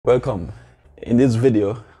Welcome. In this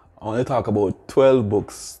video, I want to talk about 12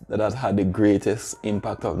 books that have had the greatest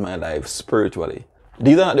impact on my life spiritually.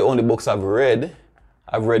 These are not the only books I've read.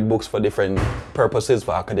 I've read books for different purposes,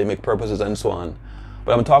 for academic purposes and so on.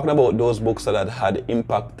 But I'm talking about those books that have had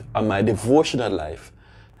impact on my devotional life,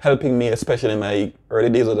 helping me, especially in my early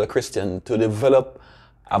days as a Christian, to develop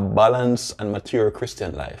a balanced and mature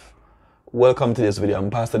Christian life. Welcome to this video. I'm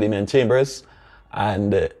Pastor Damian Chambers,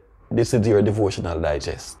 and this is your Devotional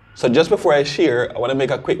Digest. So just before I share, I want to make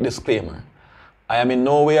a quick disclaimer. I am in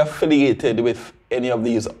no way affiliated with any of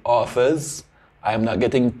these authors. I am not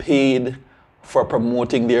getting paid for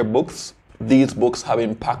promoting their books. These books have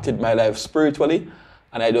impacted my life spiritually,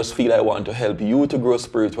 and I just feel I want to help you to grow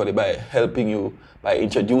spiritually by helping you, by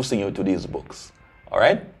introducing you to these books. All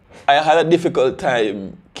right? I had a difficult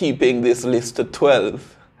time keeping this list to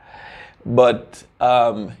 12, but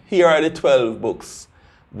here are the 12 books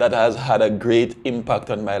that has had a great impact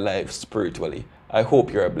on my life spiritually. I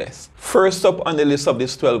hope you're blessed. First up on the list of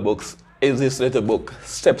these 12 books is this little book,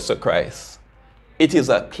 Steps to Christ. It is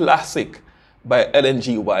a classic by Ellen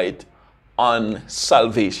G. White on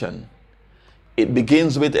salvation. It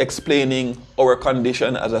begins with explaining our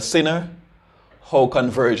condition as a sinner, how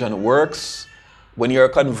conversion works, when you're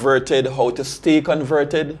converted, how to stay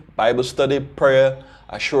converted, Bible study, prayer,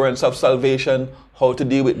 assurance of salvation, how to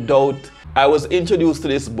deal with doubt. I was introduced to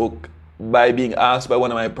this book by being asked by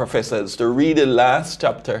one of my professors to read the last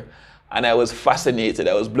chapter, and I was fascinated.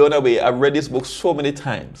 I was blown away. I've read this book so many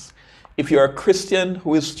times. If you're a Christian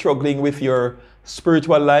who is struggling with your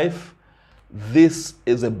spiritual life, this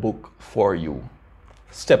is a book for you.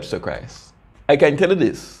 Steps to Christ. I can tell you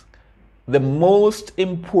this. The most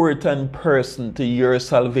important person to your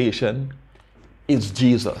salvation is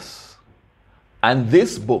Jesus. And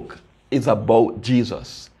this book is about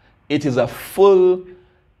Jesus. It is a full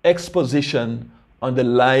exposition on the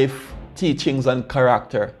life, teachings, and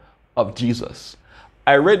character of Jesus.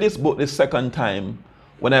 I read this book the second time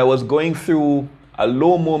when I was going through a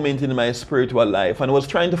low moment in my spiritual life and was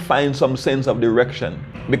trying to find some sense of direction.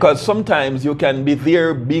 Because sometimes you can be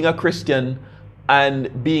there being a Christian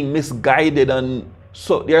and being misguided, and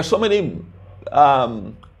so there are so many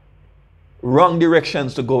wrong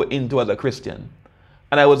directions to go into as a Christian.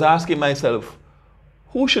 And I was asking myself,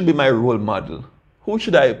 who should be my role model? Who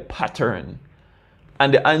should I pattern?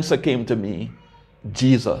 And the answer came to me,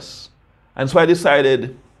 Jesus. And so I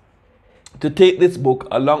decided to take this book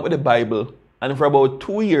along with the Bible, and for about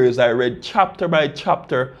 2 years I read chapter by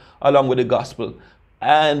chapter along with the gospel,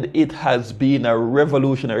 and it has been a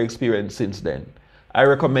revolutionary experience since then. I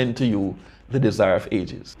recommend to you The Desire of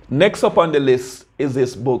Ages. Next up on the list is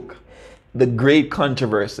this book, The Great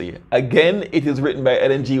Controversy. Again, it is written by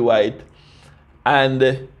Ellen G. White.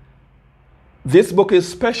 And this book is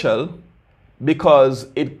special because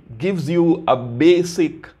it gives you a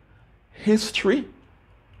basic history,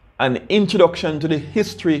 an introduction to the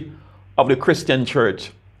history of the Christian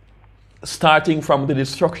church, starting from the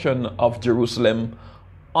destruction of Jerusalem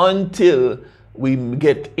until we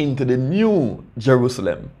get into the new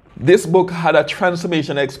Jerusalem. This book had a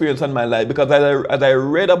transformational experience in my life because as I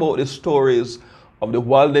read about the stories of the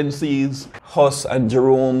Waldenses, Huss and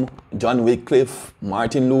Jerome, John Wycliffe,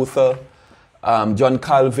 Martin Luther, John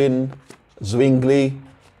Calvin, Zwingli,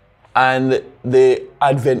 and the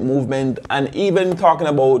Advent movement, and even talking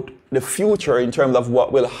about the future in terms of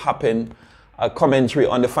what will happen, a commentary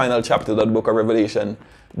on the final chapter of the book of Revelation.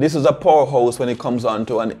 This is a powerhouse when it comes on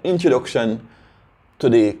to an introduction to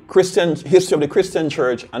the Christian history of the Christian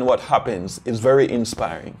church and what happens. Is very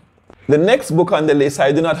inspiring. The next book on the list,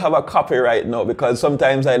 I do not have a copy right now because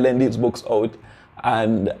sometimes I lend these books out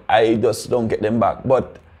and I just don't get them back.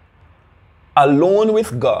 But Alone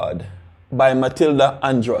with God by Matilda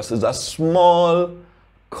Andros is a small,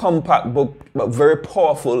 compact book, but very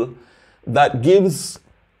powerful, that gives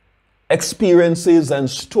experiences and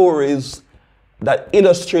stories that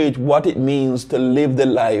illustrate what it means to live the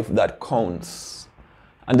life that counts.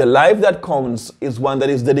 And the life that counts is one that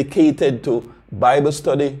is dedicated to Bible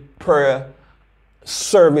study, prayer,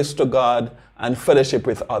 service to God, and fellowship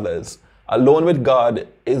with others. Alone with God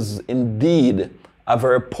is indeed a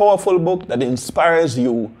very powerful book that inspires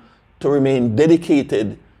you to remain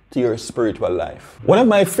dedicated to your spiritual life. One of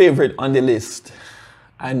my favorite on the list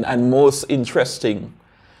and most interesting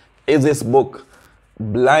is this book,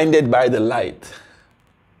 Blinded by the Light,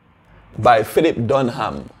 by Philip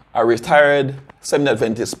Dunham, a retired Seventh-day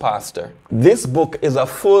Adventist pastor. This book is a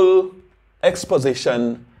full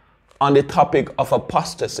exposition on the topic of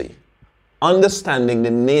apostasy, understanding the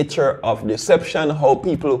nature of deception, how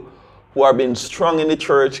people who are being strong in the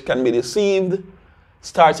church can be deceived,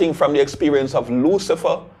 starting from the experience of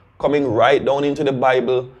Lucifer coming right down into the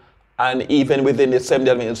Bible and even within the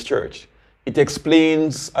Seventh-day Adventist Church. It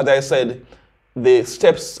explains, as I said, the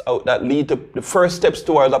steps that lead to the first steps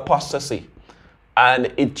towards apostasy.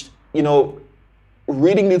 And it,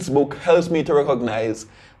 reading this book helps me to recognize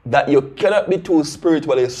that you cannot be too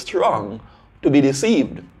spiritually strong to be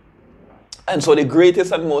deceived. And so the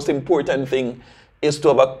greatest and most important thing is to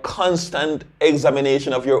have a constant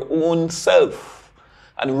examination of your own self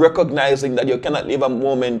and recognizing that you cannot live a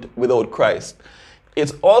moment without Christ.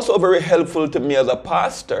 It's also very helpful to me as a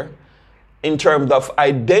pastor in terms of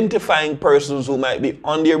identifying persons who might be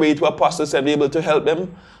on their way to apostasy and be able to help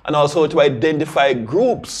them, and also to identify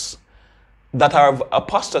groups that have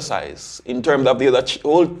apostatized, in terms of the other,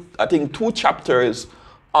 I think, 2 chapters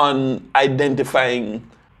on identifying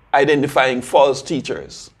false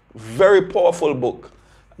teachers. Very powerful book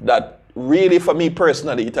that really, for me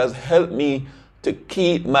personally, it has helped me to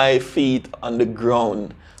keep my feet on the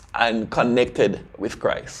ground and connected with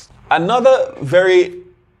Christ. Another very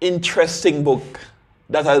interesting book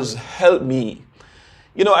that has helped me,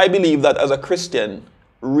 I believe that as a Christian,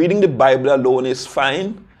 reading the Bible alone is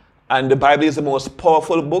fine, and the Bible is the most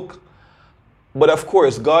powerful book. But of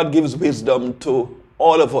course, God gives wisdom to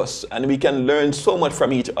all of us, and we can learn so much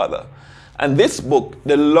from each other. And this book,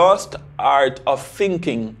 The Lost Art of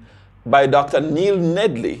Thinking by Dr. Neil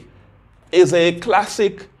Nedley, is a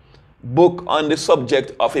classic book on the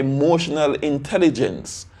subject of emotional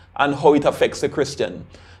intelligence and how it affects the Christian.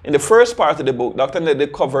 In the first part of the book, Dr. Nedley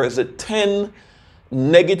covers the 10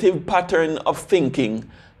 negative patterns of thinking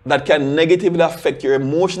that can negatively affect your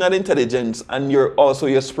emotional intelligence and also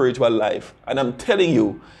your spiritual life. And I'm telling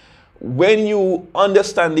you, when you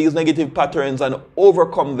understand these negative patterns and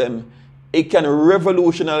overcome them, it can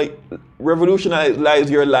revolutionize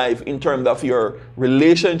your life in terms of your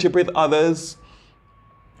relationship with others,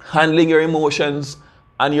 handling your emotions,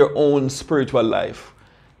 and your own spiritual life.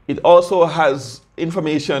 It also has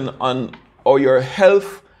information on how your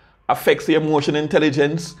health affects your emotional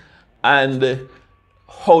intelligence and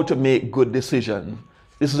how to make good decisions.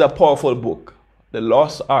 This is a powerful book, The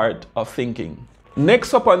Lost Art of Thinking.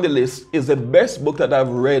 Next up on the list is the best book that I've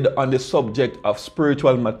read on the subject of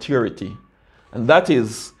spiritual maturity, and that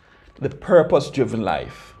is The Purpose-Driven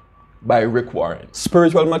Life by Rick Warren.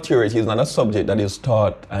 Spiritual maturity is not a subject that is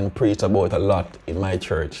taught and preached about a lot in my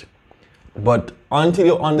church. But until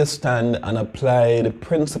you understand and apply the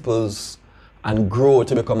principles and grow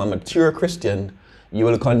to become a mature Christian, you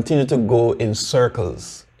will continue to go in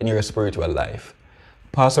circles in your spiritual life.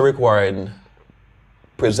 Pastor Rick Warren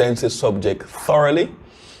presents this subject thoroughly,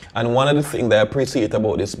 and one of the things that I appreciate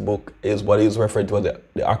about this book is what is referred to as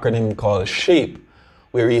the acronym called SHAPE,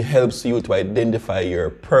 where he helps you to identify your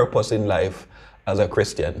purpose in life as a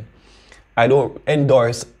Christian. I don't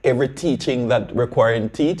endorse every teaching that Rick Warren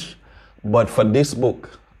teach, but for this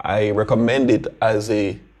book, I recommend it as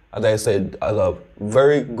a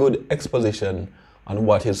very good exposition on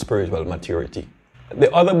what is spiritual maturity.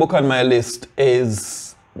 The other book on my list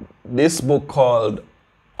is this book called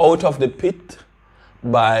Out of the Pit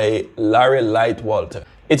by Larry Lightwalter.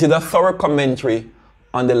 It is a thorough commentary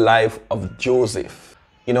on the life of Joseph.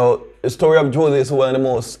 The story of Joseph is one of the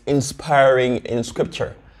most inspiring in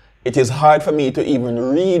Scripture. It is hard for me to even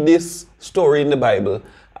read this story in the Bible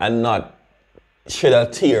and not shed a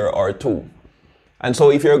tear or two. And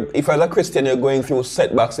so if as a Christian you're going through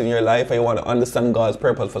setbacks in your life and you want to understand God's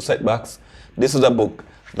purpose for setbacks, this is a book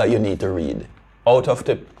that you need to read. Out of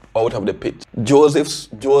the Pit.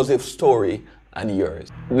 Joseph's story and yours.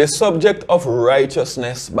 The subject of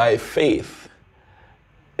righteousness by faith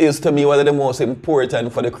is to me one of the most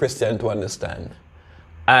important for the Christian to understand.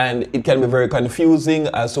 And it can be very confusing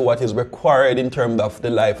as to what is required in terms of the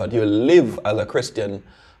life that you live as a Christian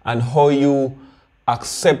and how you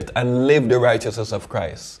accept and live the righteousness of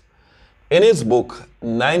Christ. In his book,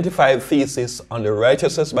 95 Thesis on the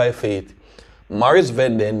Righteousness by Faith, Morris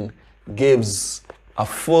Venden gives a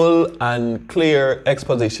full and clear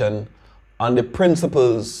exposition on the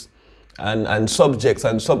principles and subjects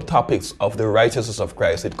and subtopics of the righteousness of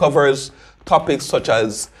Christ. It covers topics such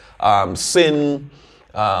as sin,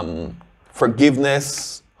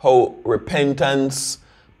 forgiveness, how repentance,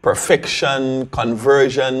 perfection,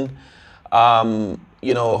 conversion, how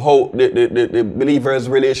the believer's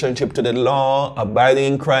relationship to the law,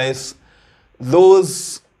 abiding in Christ.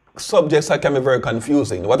 Those subjects can be very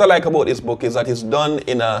confusing. What I like about this book is that it's done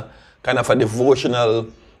in a kind of a devotional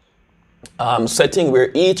setting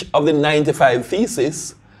where each of the 95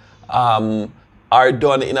 theses are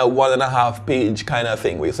done in a 1.5 page kind of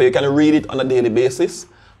thing. So you can read it on a daily basis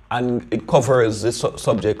and it covers the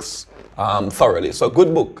subjects thoroughly. So a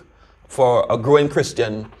good book for a growing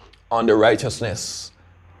Christian on the righteousness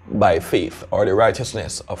by faith, or the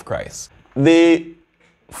righteousness of Christ. The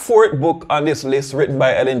fourth book on this list, written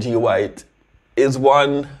by Ellen G. White, is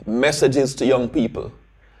one, Messages to Young People.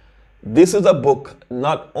 This is a book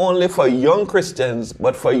not only for young Christians,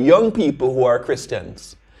 but for young people who are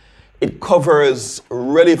Christians. It covers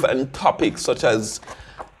relevant topics such as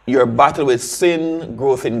your battle with sin,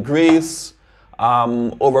 growth in grace,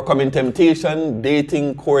 overcoming temptation,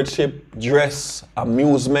 dating, courtship, dress,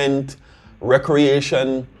 amusement,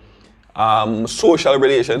 recreation, social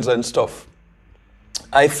relations and stuff.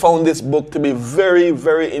 I found this book to be very,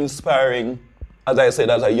 very inspiring, as I said,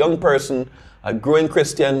 as a young person, a growing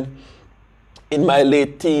Christian in my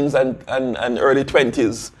late teens and early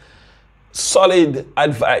 20s. Solid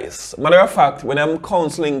advice. Matter of fact, when I'm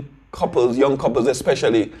counseling couples, young couples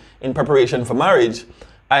especially, in preparation for marriage,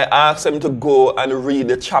 I ask them to go and read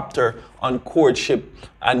the chapter on courtship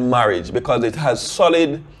and marriage, because it has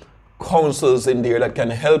solid counsels in there that can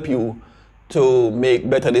help you to make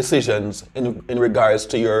better decisions in regards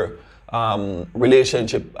to your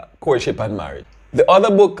relationship, courtship and marriage. The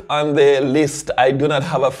other book on the list, I do not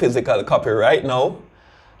have a physical copy right now,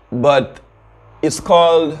 but it's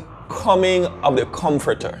called Coming of the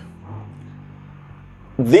Comforter.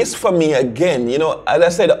 This for me, again, you know, as I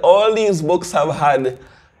said, all these books have had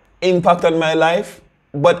impact on my life,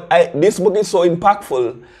 but this book is so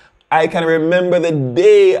impactful, I can remember the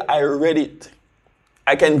day I read it.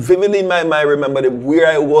 I can vividly in my mind remember where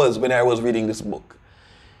I was when I was reading this book.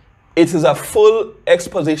 It is a full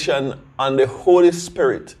exposition on the Holy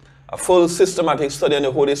Spirit, a full systematic study on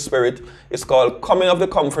the Holy Spirit. It's called Coming of the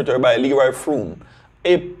Comforter by Leroy Froome.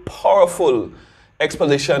 A powerful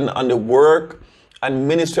exposition on the work and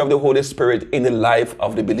ministry of the Holy Spirit in the life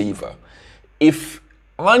of the believer.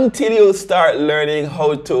 Until you start learning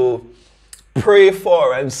how to pray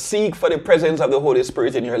for and seek for the presence of the Holy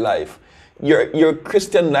Spirit in your life, your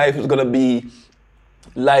Christian life is going to be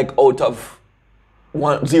like out of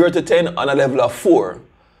 0 to 10 on a level of 4.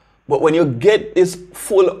 But when you get this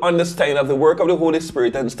full understanding of the work of the Holy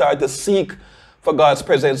Spirit and start to seek for God's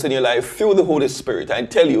presence in your life through the Holy Spirit, I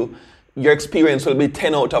tell you, your experience will be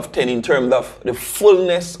 10 out of 10 in terms of the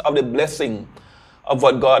fullness of the blessing of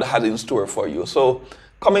what God has in store for you. So,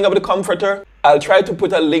 Coming of the Comforter, I'll try to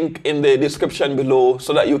put a link in the description below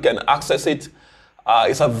so that you can access it.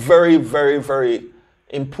 It's a very, very, very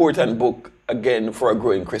important book, again, for a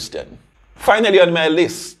growing Christian. Finally on my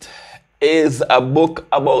list is a book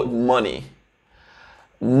about money.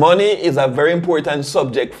 Money is a very important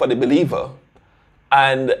subject for the believer.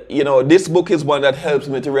 And, you know, this book is one that helps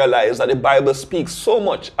me to realize that the Bible speaks so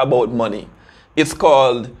much about money. It's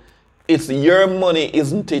called It's Your Money,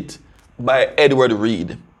 Isn't It? By Edward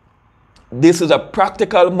Reed. This is a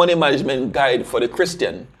practical money management guide for the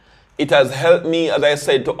Christian. It has helped me, as I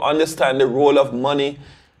said, to understand the role of money,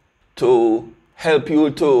 to help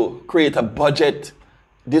you to create a budget.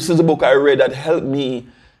 This is a book I read that helped me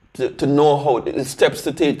to know how the steps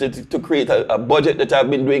to take to create a budget that I've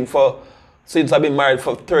been doing since I've been married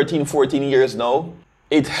for 13, 14 years now.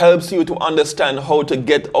 It helps you to understand how to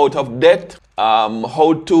get out of debt,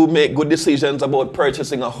 how to make good decisions about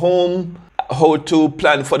purchasing a home, how to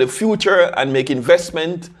plan for the future and make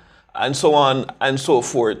investment, and so on and so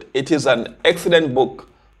forth. It is an excellent book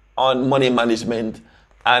on money management,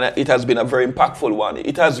 and it has been a very impactful one.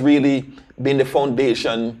 It has really been the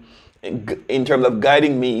foundation in terms of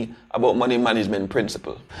guiding me about money management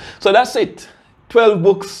principle. So that's it. 12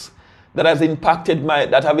 books that have impacted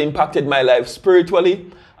my life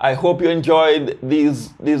spiritually. I hope you enjoyed these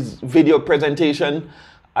video presentation.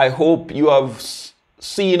 I hope you have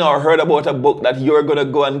seen or heard about a book that you're going to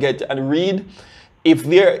go and get and read. If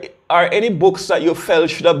there are any books that you felt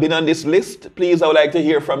should have been on this list, please, I would like to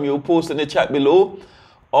hear from you. Post in the chat below.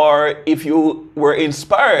 Or if you were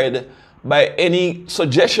inspired by any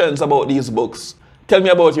suggestions about these books, tell me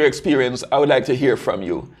about your experience. I would like to hear from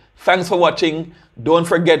you. Thanks for watching. Don't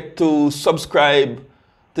forget to subscribe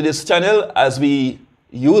to this channel as we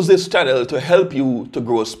use this channel to help you to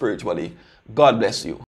grow spiritually. God bless you.